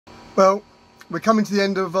Well, we're coming to the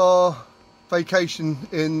end of our vacation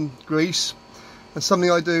in Greece, and something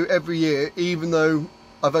I do every year, even though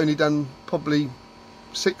I've only done probably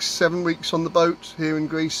 6-7 weeks on the boat here in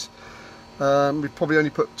Greece. We've probably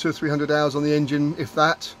only put 200 or 300 hours on the engine, if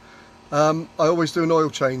that. I always do an oil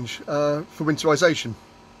change for winterization.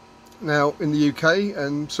 Now in the UK,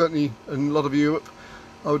 and certainly in a lot of Europe,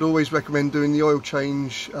 I would always recommend doing the oil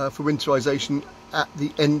change for winterization at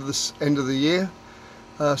the end of the year.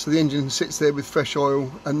 So the engine sits there with fresh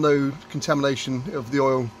oil and no contamination of the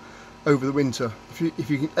oil over the winter.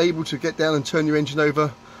 If you're able to get down and turn your engine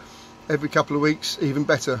over every couple of weeks, even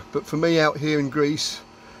better. But for me out here in Greece,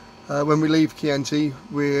 when we leave Chianti,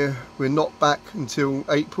 we're not back until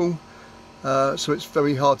April, so it's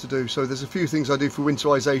very hard to do. So there's a few things I do for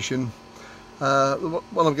winterization.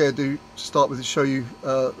 What I'm going to do to start with is show you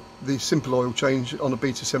the simple oil change on a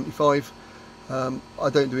Beta 75. I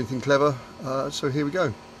don't do anything clever, so here we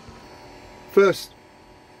go. First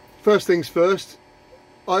things first,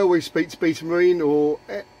 I always speak to Beta Marine or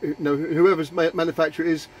whoever's manufacturer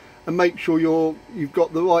it is, and make sure you've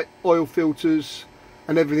got the right oil filters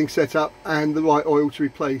and everything set up and the right oil to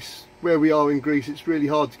replace. Where we are in Greece, it's really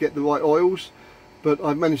hard to get the right oils, but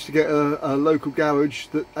I've managed to get a local garage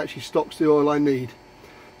that actually stocks the oil I need.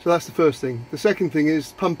 So that's the first thing. The second thing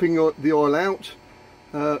is pumping the oil out.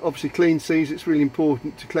 Obviously clean seas, it's really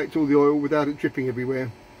important to collect all the oil without it dripping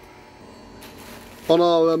everywhere. On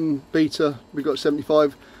our Beta, we've got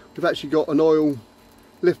 75, we've actually got an oil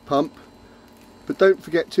lift pump, but don't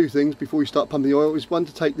forget two things before you start pumping the oil. Is one,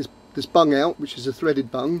 to take this bung out, which is a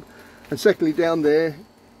threaded bung, and secondly down there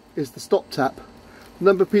is the stop tap. The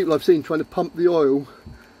number of people I've seen trying to pump the oil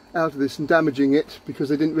out of this and damaging it because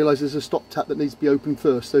they didn't realise there's a stop tap that needs to be opened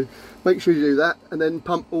first. So make sure you do that and then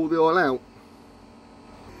pump all the oil out.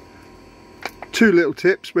 Two little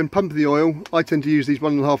tips: when pumping the oil, I tend to use these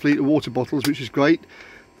 1.5 litre water bottles, which is great.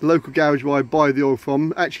 The local garage where I buy the oil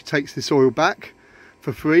from actually takes this oil back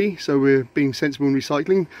for free, so we're being sensible in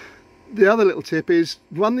recycling. The other little tip is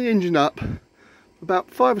run the engine up about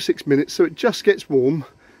 5 or 6 minutes so it just gets warm.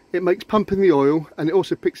 It makes pumping the oil, and it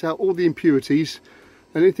also picks out all the impurities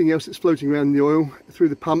and anything else that's floating around in the oil through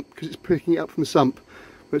the pump, because it's picking it up from the sump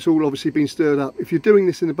where it's all obviously been stirred up. If you're doing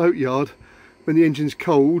this in a boatyard when the engine's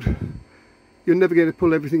cold, you're never going to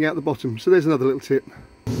pull everything out the bottom. So there's another little tip.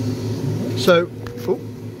 So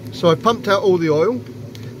I've pumped out all the oil.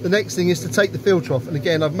 The next thing is to take the filter off, and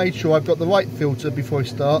again I've made sure I've got the right filter before I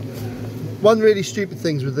start. One really stupid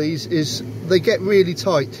thing with these is they get really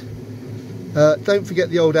tight. Don't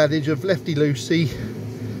forget the old adage of lefty loosey,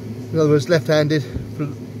 in other words left-handed for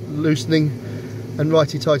loosening and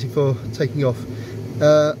righty-tighty for taking off.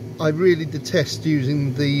 I really detest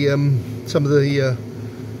using the some of the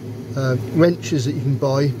wrenches that you can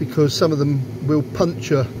buy, because some of them will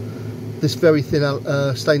puncture this very thin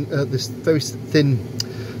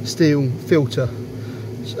steel filter.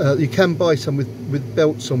 You can buy some with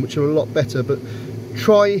belts on, which are a lot better, but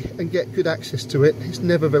try and get good access to it. It's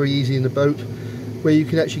never very easy in a boat where you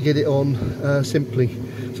can actually get it on simply.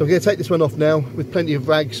 So I'm going to take this one off now with plenty of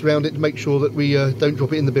rags around it to make sure that we don't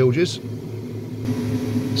drop it in the bilges.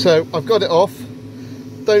 So I've got it off.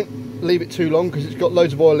 Don't leave it too long because it's got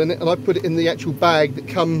loads of oil in it, and I put it in the actual bag that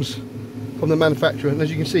comes from the manufacturer. And as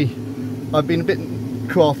you can see, I've been a bit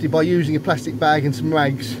crafty by using a plastic bag and some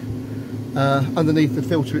rags underneath the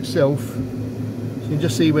filter itself. So you can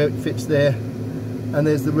just see where it fits there, and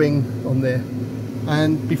there's the ring on there.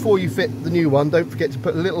 And before you fit the new one, don't forget to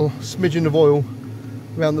put a little smidgen of oil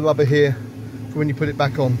around the rubber here for when you put it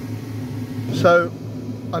back on. So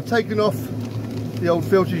I've taken off the old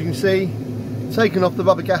filter, you can see, taken off the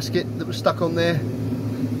rubber gasket that was stuck on there.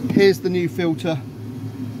 Here's the new filter,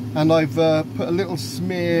 and I've put a little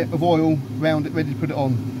smear of oil around it ready to put it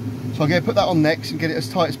on. So I'm going to put that on next and get it as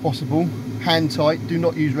tight as possible, hand tight, do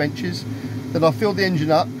not use wrenches. Then I'll fill the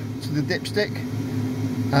engine up to the dipstick,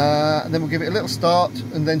 and then we'll give it a little start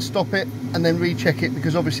and then stop it and then recheck it,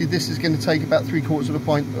 because obviously this is going to take about 3/4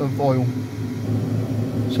 pint of oil.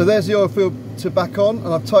 So there's the oil filter back on, and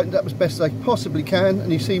I've tightened it up as best as I possibly can,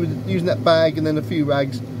 and you see with using that bag and then a few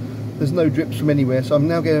rags, there's no drips from anywhere. So I'm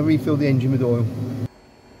now going to refill the engine with oil.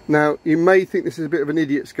 Now you may think this is a bit of an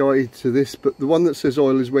idiot's guide to this, but the one that says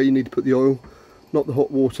oil is where you need to put the oil, not the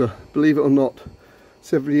hot water. Believe it or not,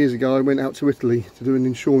 several years ago I went out to Italy to do an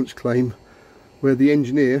insurance claim where the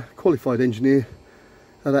engineer, qualified engineer,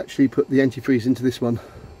 had actually put the antifreeze into this one.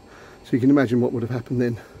 So you can imagine what would have happened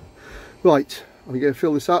then. Right, I'm going to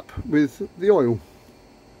fill this up with the oil.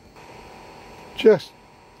 Just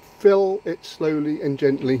fill it slowly and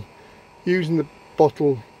gently, using the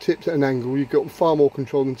bottle tipped at an angle. You've got far more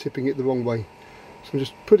control than tipping it the wrong way. So I'm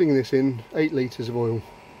just putting this in 8 litres of oil.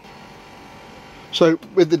 So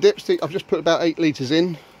with the dipstick I've just put about 8 litres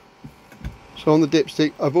in. So on the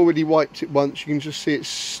dipstick I've already wiped it once. You can just see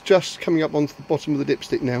it's just coming up onto the bottom of the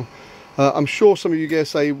dipstick now. I'm sure some of you guys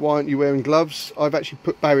say, why aren't you wearing gloves? I've actually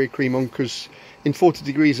put barrier cream on because in 40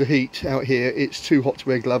 degrees of heat out here it's too hot to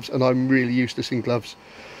wear gloves, and I'm really useless in gloves.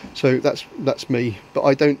 So that's me, but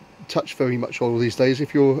I don't touch very much oil these days.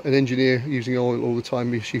 If you're an engineer using oil all the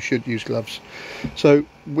time, you should use gloves. So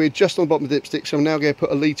we're just on the bottom of the dipstick, so I'm now going to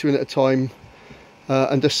put a litre in at a time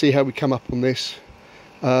and just see how we come up on this.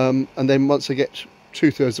 And then once I get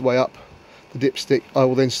 2/3 of the way up the dipstick, I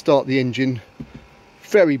will then start the engine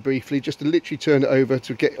very briefly, just to literally turn it over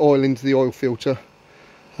to get oil into the oil filter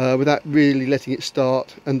without really letting it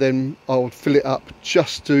start, and then I'll fill it up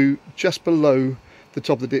just below the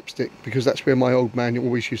top of the dipstick, because that's where my old man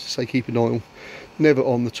always used to say keep an oil, never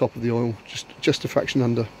on the top of the oil, just a fraction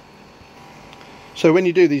under. So when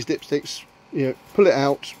you do these dipsticks, you know, pull it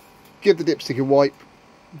out, give the dipstick a wipe,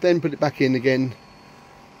 then put it back in again,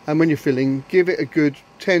 and when you're filling, give it a good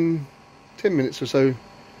 10 minutes or so,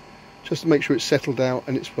 just to make sure it's settled out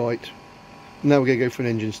and it's right. Now we're going to go for an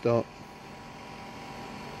engine start.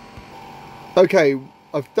 Okay,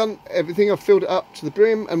 I've done everything, I've filled it up to the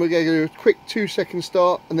brim, and we're going to do a quick 2-second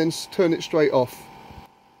start and then turn it straight off.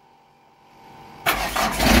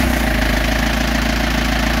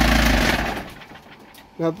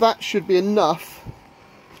 Now that should be enough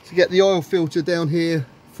to get the oil filter down here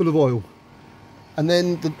full of oil, and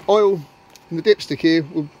then the oil in the dipstick here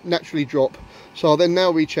will naturally drop. So I'll then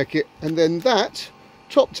now recheck it, and then that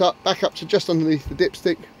topped up back up to just underneath the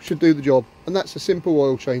dipstick should do the job, and that's a simple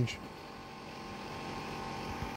oil change.